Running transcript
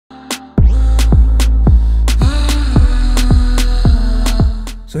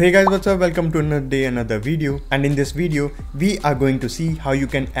So hey guys, what's up? Welcome to another day, another video. And in this video, we are going to see how you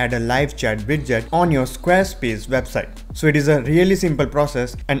can add a live chat widget on your Squarespace website. So it is a really simple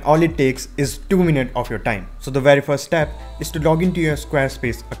process and all it takes is 2 minutes of your time. So the very first step is to log into your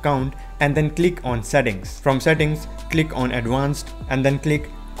Squarespace account and then click on settings. From settings, click on advanced and then click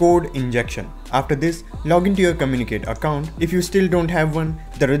code injection. After this, log into your Kommunicate account. If you still don't have one,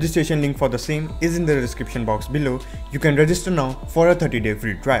 the registration link for the same is in the description box below. You can register now for a 30-day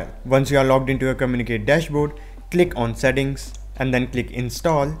free trial. Once you are logged into your Kommunicate dashboard, click on settings and then click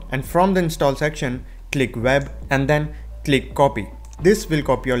install, and from the install section, click web and then click copy. This will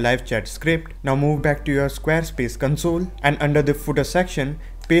copy your live chat script. Now move back to your Squarespace console and under the footer section,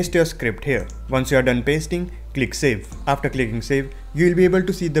 paste your script here. Once you are done pasting, click save. After clicking save, you will be able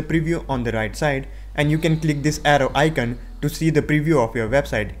to see the preview on the right side, and you can click this arrow icon to see the preview of your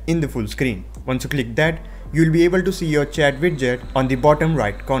website in the full screen. Once you click that, you will be able to see your chat widget on the bottom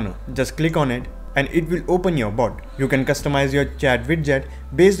right corner. Just click on it and it will open your bot. You can customize your chat widget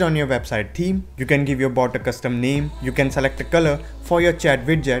based on your website theme. You can give your bot a custom name. You can select a color for your chat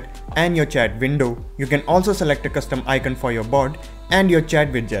widget and your chat window. You can also select a custom icon for your bot and your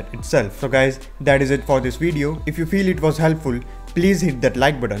chat widget itself. So guys, that is it for this video. If you feel it was helpful, please hit that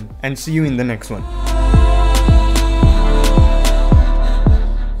like button and see you in the next one.